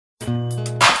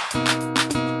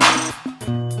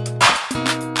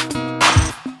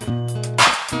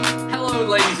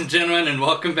gentlemen, and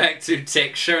welcome back to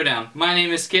Tech Showdown. My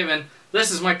name is Kevin, this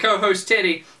is my co-host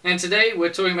Teddy, and today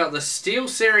we're talking about the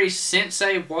Steelseries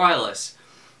Sensei Wireless.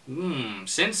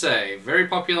 Sensei, very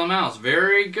popular mouse,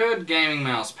 very good gaming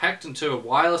mouse, packed into a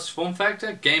wireless form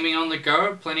factor, gaming on the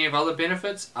go, plenty of other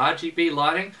benefits, RGB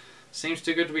lighting. Seems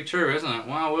too good to be true, isn't it?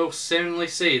 Well, we'll certainly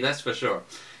see, that's for sure.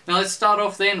 Now let's start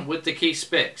off then with the key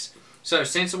specs. So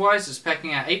sensor-wise, it's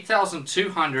packing out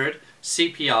 8200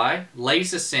 CPI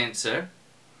laser sensor.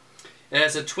 It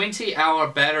has a 20-hour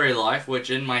battery life, which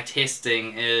in my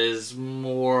testing is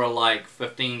more like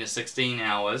 15 to 16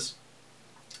 hours.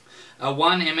 A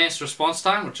 1 ms response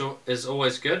time, which is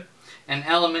always good. An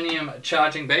aluminium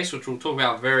charging base, which we'll talk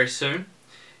about very soon.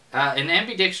 An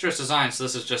ambidextrous design, so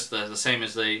this is just the same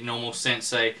as the normal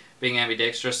Sensei being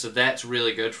ambidextrous, so that's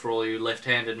really good for all you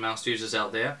left-handed mouse users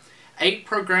out there. 8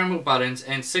 programmable buttons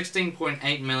and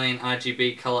 16.8 million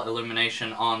RGB color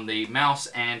illumination on the mouse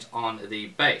and on the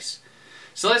base.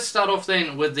 So let's start off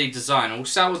then with the design. We'll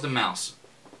start with the mouse.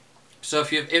 So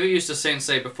if you've ever used a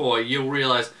Sensei before, you'll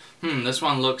realize, this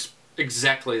one looks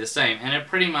exactly the same, and it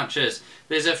pretty much is.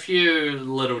 There's a few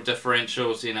little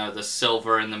differentials, you know, the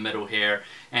silver in the middle here,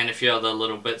 and a few other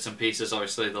little bits and pieces,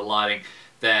 obviously the lighting,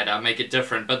 that make it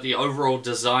different, but the overall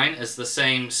design is the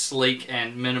same sleek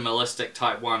and minimalistic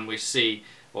type one we see,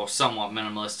 or somewhat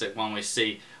minimalistic one we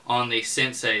see on the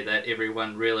Sensei that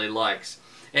everyone really likes.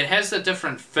 It has a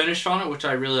different finish on it, which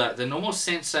I really like. The normal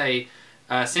Senseis,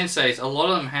 a lot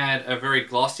of them had a very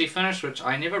glossy finish, which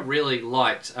I never really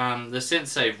liked. The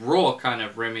Sensei Raw kind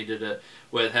of remedied it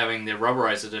with having the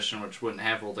rubberized edition, which wouldn't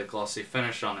have all the glossy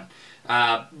finish on it.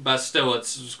 But still,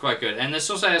 it's quite good. And this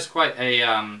also has quite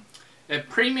a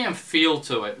premium feel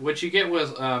to it, which you get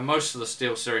with most of the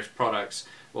Steelseries products,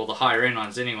 well, the higher end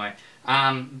ones anyway.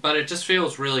 But it just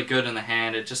feels really good in the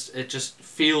hand. It just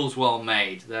feels well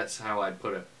made. That's how I'd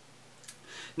put it.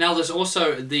 Now there's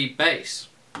also the base.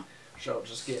 So I'll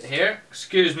just get here.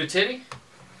 Excuse me, Teddy.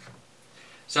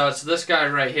 So it's this guy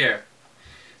right here.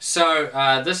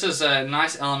 So this is a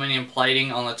nice aluminium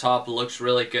plating on the top. It looks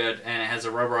really good, and it has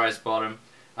a rubberized bottom.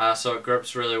 So it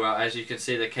grips really well. As you can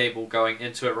see, the cable going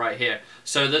into it right here.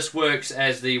 So this works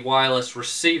as the wireless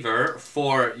receiver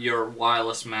for your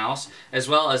wireless mouse, as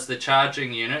well as the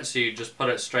charging unit. So you just put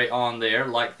it straight on there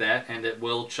like that, and it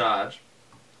will charge.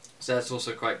 So that's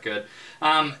also quite good.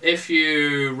 If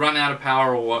you run out of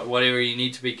power or whatever you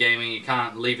need to be gaming, you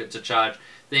can't leave it to charge,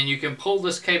 then you can pull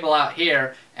this cable out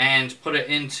here and put it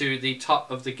into the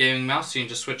top of the gaming mouse. So you can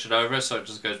just switch it over, so it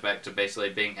just goes back to basically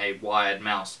being a wired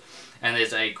mouse. And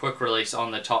there's a quick release on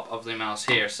the top of the mouse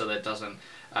here, so that it doesn't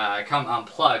come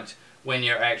unplugged when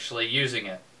you're actually using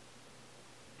it.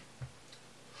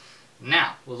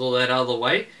 Now, with all that out of the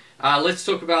way, let's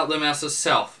talk about the mouse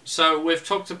itself. So we've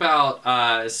talked about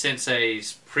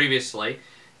Senseis previously,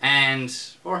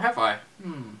 or have I?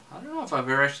 I don't know if I've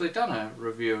ever actually done a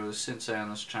review of a Sensei on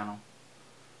this channel.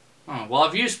 Oh, well,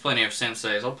 I've used plenty of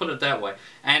Senseis, I'll put it that way.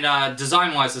 And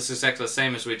design-wise, it's exactly the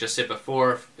same as we just said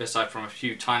before, aside from a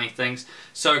few tiny things.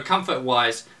 So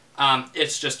comfort-wise,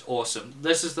 it's just awesome.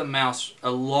 This is the mouse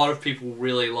a lot of people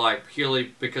really like,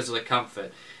 purely because of the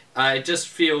comfort. It just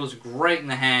feels great in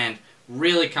the hand,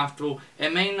 really comfortable.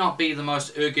 It may not be the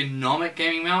most ergonomic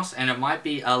gaming mouse, and it might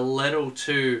be a little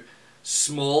too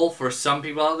small for some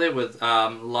people out there with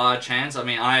large hands. I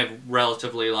mean, I have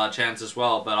relatively large hands as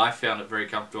well, but I found it very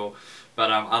comfortable. But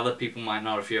other people might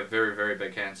not if you have very, very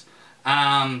big hands.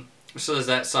 So there's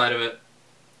that side of it.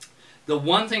 The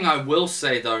one thing I will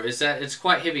say though is that it's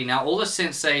quite heavy. Now all the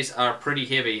Senseis are pretty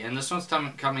heavy, and this one's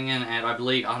coming in at, I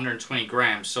believe, 120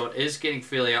 grams, so it is getting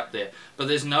fairly up there. But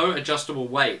there's no adjustable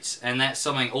weights, and that's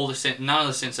something none of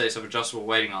the Senseis have adjustable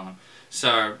weighting on them.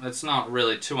 So it's not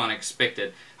really too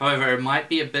unexpected. However, it might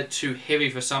be a bit too heavy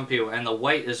for some people, and the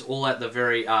weight is all at the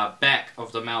very back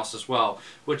of the mouse as well,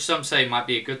 which some say might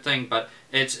be a good thing, but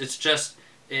it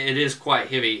is quite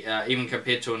heavy, even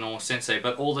compared to a normal Sensei,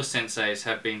 but all the Senseis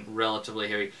have been relatively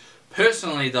heavy.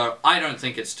 Personally though, I don't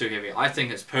think it's too heavy. I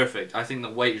think it's perfect. I think the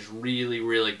weight is really,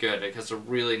 really good. It has a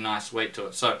really nice weight to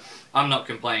it. So I'm not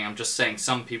complaining, I'm just saying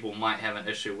some people might have an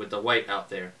issue with the weight out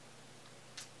there.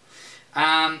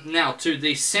 Now to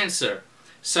the sensor.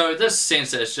 So this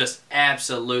sensor is just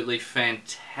absolutely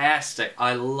fantastic.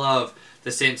 I love the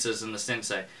sensors in the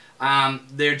Sensei.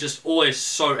 They're just always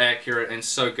so accurate and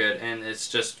so good, and it's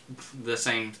just the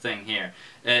same thing here.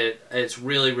 It's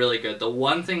really, really good. The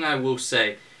one thing I will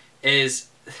say is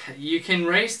you can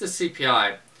raise the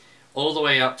CPI all the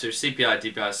way up to, CPI,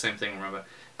 DPI, same thing, remember,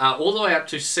 all the way up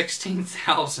to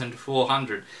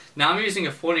 16,400. Now I'm using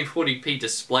a 1440p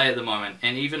display at the moment,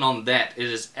 and even on that it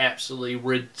is absolutely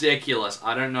ridiculous.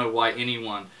 I don't know why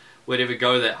anyone would ever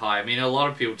go that high. I mean, a lot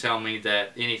of people tell me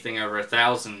that anything over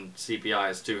 1,000 CPI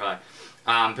is too high.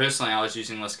 Personally, I was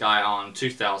using this guy on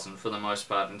 2,000 for the most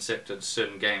part, except in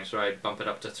certain games where I'd bump it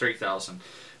up to 3,000.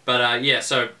 But yeah,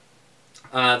 so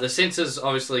the sensor's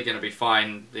obviously going to be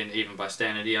fine, even by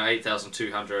standard.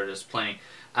 8,200 is plenty.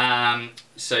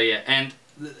 So yeah, and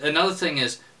another thing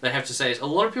is, they have to say is, a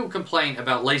lot of people complain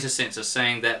about laser sensors,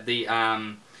 saying that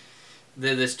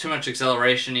there's too much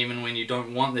acceleration even when you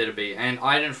don't want there to be, and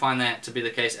I didn't find that to be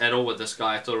the case at all with this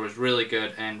guy. I thought it was really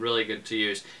good and really good to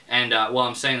use, and while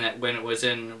I'm saying that, when it was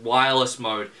in wireless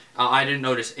mode, I didn't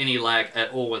notice any lag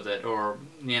at all with it, or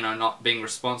not being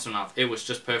responsive enough. It was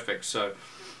just perfect. So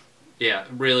yeah,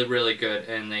 really, really good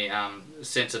in the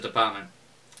sensor department.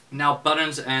 Now,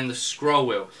 buttons and the scroll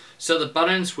wheel. So the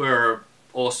buttons were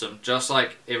awesome, just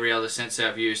like every other Sensei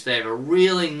I've used. They have a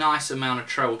really nice amount of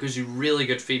travel, gives you really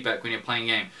good feedback when you're playing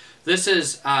a game. This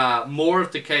is more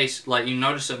of the case, like you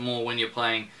notice it more when you're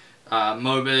playing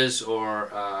MOBAs or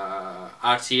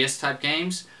RTS type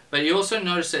games, but you also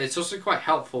notice that it's also quite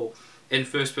helpful in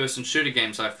first-person shooter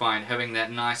games, I find, having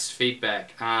that nice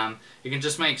feedback. It can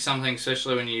just make something,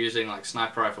 especially when you're using like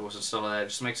sniper rifles and stuff like that, it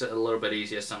just makes it a little bit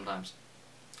easier sometimes.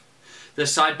 The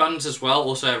side buttons as well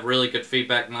also have really good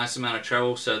feedback, nice amount of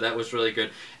travel, so that was really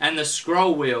good. And the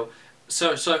scroll wheel,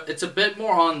 so it's a bit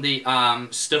more on the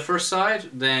stiffer side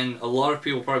than a lot of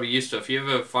people probably used to. If you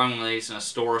ever find one of these in a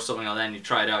store or something like that and you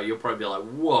try it out, you'll probably be like,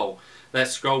 whoa, that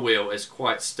scroll wheel is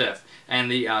quite stiff.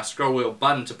 And the scroll wheel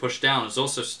button to push down is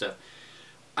also stiff.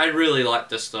 I really like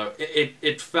this though.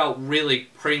 It felt really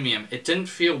premium. It didn't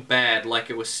feel bad like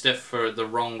it was stiff for the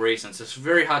wrong reasons. It's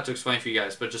very hard to explain for you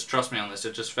guys, but just trust me on this.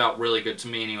 It just felt really good to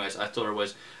me anyways. I thought it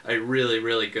was a really,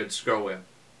 really good scroll wheel.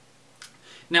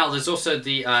 Now, there's also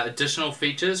the additional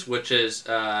features, which is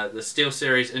the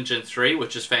Steelseries Engine 3,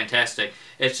 which is fantastic.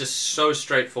 It's just so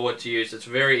straightforward to use. It's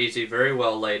very easy, very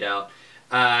well laid out.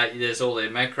 There's all the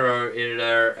macro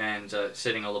editor and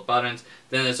setting all the buttons.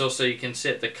 Then there's also, you can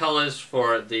set the colors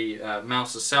for the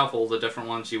mouse itself, all the different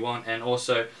ones you want, and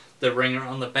also the ringer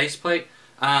on the base plate.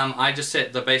 I just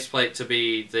set the base plate to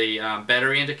be the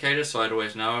battery indicator, so I'd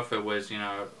always know if it was,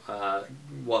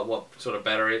 what sort of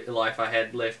battery life I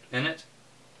had left in it.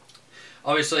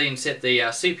 Obviously, you can set the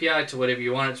CPI to whatever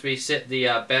you want it to be. Set the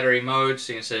battery mode,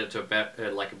 so you can set it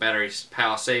to like a battery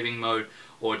power saving mode,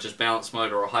 or just balance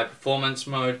mode, or a high performance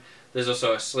mode. There's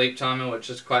also a sleep timer, which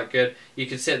is quite good. You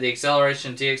can set the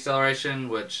acceleration, de-acceleration,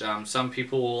 which some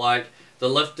people will like. The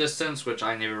lift distance, which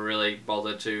I never really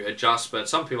bothered to adjust, but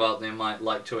some people out there might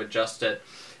like to adjust it.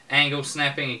 Angle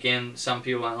snapping, again, some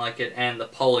people might like it. And the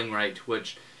polling rate,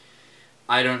 which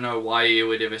I don't know why you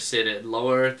would ever set it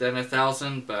lower than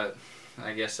 1,000, but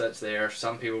I guess that's there if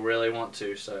some people really want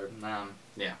to. So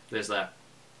yeah, there's that.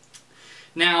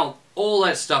 Now, all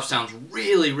that stuff sounds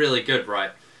really, really good,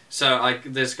 right? So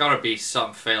there's got to be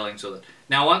some failings with it.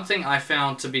 Now, one thing I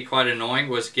found to be quite annoying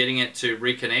was getting it to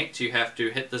reconnect. You have to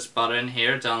hit this button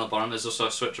here down the bottom. There's also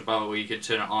a switch above where you can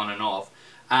turn it on and off.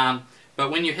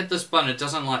 But when you hit this button, it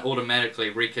doesn't like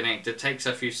automatically reconnect. It takes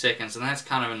a few seconds, and that's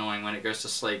kind of annoying when it goes to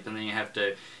sleep, and then you have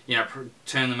to,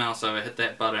 turn the mouse over, hit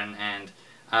that button,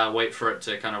 and wait for it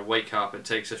to kind of wake up. It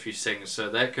takes a few seconds, so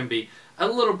that can be a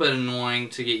little bit annoying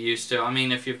to get used to. I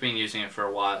mean, if you've been using it for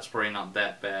a while, it's probably not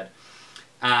that bad.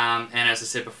 And as I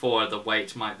said before, the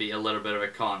weight might be a little bit of a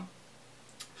con.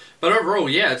 But overall,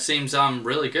 yeah, it seems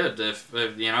really good. If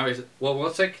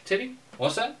what's that, Teddy?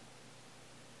 What's that?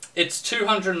 It's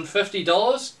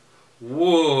 $250.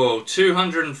 Whoa,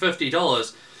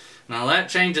 $250. Now that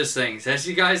changes things. As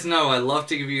you guys know, I love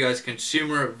to give you guys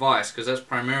consumer advice, because that's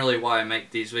primarily why I make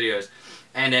these videos.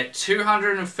 And at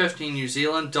 250 New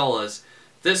Zealand dollars,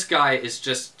 this guy is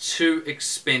just too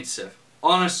expensive.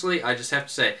 Honestly, I just have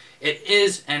to say, it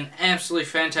is an absolutely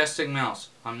fantastic mouse.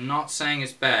 I'm not saying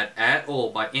it's bad at all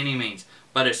by any means,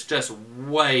 but it's just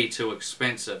way too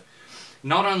expensive.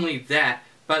 Not only that,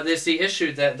 but there's the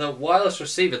issue that the wireless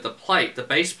receiver, the plate, the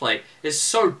base plate, is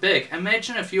so big.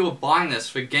 Imagine if you were buying this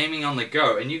for gaming on the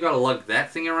go and you got to lug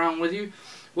that thing around with you.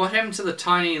 What happened to the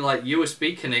tiny like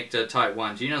USB connector type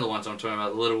ones? You know the ones I'm talking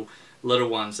about, the little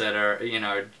ones that are,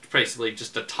 basically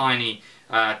just a tiny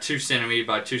 2 centimeter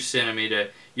by 2 centimeter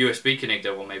USB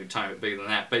connector. Well, maybe a tiny bit bigger than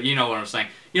that, but you know what I'm saying.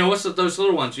 What's those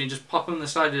little ones? You just pop them on the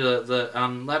side of the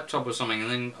laptop or something, and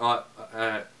then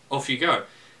off you go.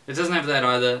 It doesn't have that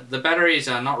either. The batteries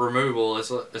are not removable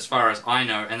as far as I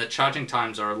know, and the charging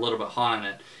times are a little bit high on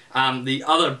it. The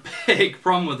other big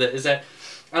problem with it is that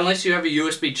unless you have a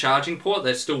USB charging port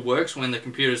that still works when the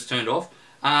computer's turned off,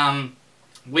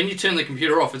 when you turn the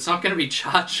computer off, it's not going to be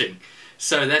charging.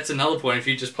 So that's another point. If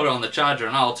you just put it on the charger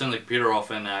and I'll turn the computer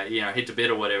off and you know, head to bed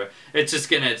or whatever,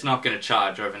 it's not gonna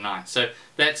charge overnight. So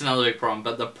that's another big problem.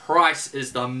 But the price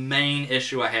is the main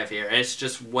issue I have here. It's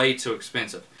just way too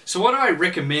expensive. So what do I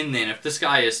recommend then if this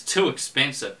guy is too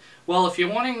expensive? Well, if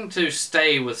you're wanting to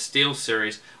stay with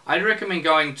Steelseries, I'd recommend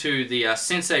going to the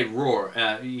Sensei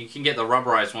Raw. You can get the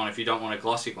rubberized one if you don't want a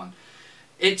glossy one.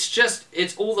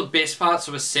 It's all the best parts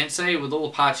of a Sensei with all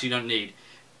the parts you don't need.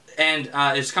 And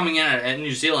it's coming in at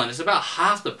New Zealand. It's about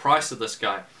half the price of this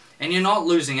guy. And you're not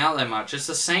losing out that much. It's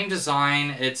the same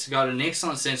design. It's got an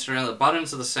excellent sensor in it. The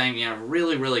buttons are the same, you know,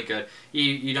 really, really good.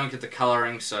 You don't get the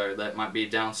coloring, so that might be a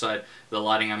downside. The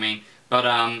lighting, I mean. But,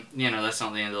 you know, that's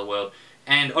not the end of the world.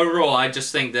 And overall, I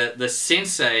just think that the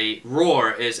Sensei Raw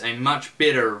is a much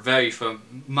better value for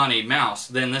money mouse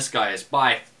than this guy is.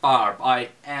 By far. By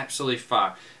absolutely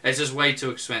far. It's just way too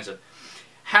expensive.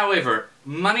 However,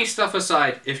 money stuff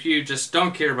aside, if you just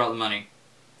don't care about the money,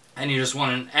 and you just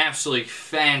want an absolutely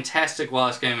fantastic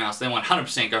wireless gaming mouse, then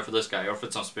 100% go for this guy, or if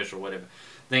it's on special or whatever,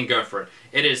 then go for it.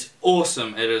 It is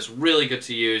awesome, it is really good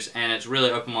to use, and it's really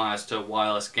opened my eyes to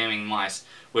wireless gaming mice,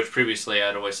 which previously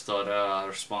I'd always thought,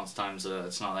 response times,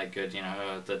 it's not that good, you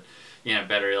know,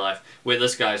 battery life. Where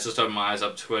this guy's just opened my eyes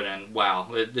up to it, and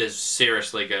wow, it is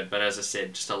seriously good, but as I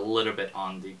said, just a little bit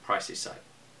on the pricey side.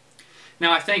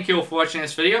 Now, I thank you all for watching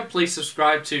this video. Please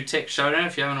subscribe to Tech Showdown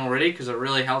if you haven't already, because it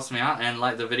really helps me out, and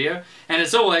like the video. And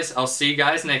as always, I'll see you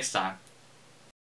guys next time.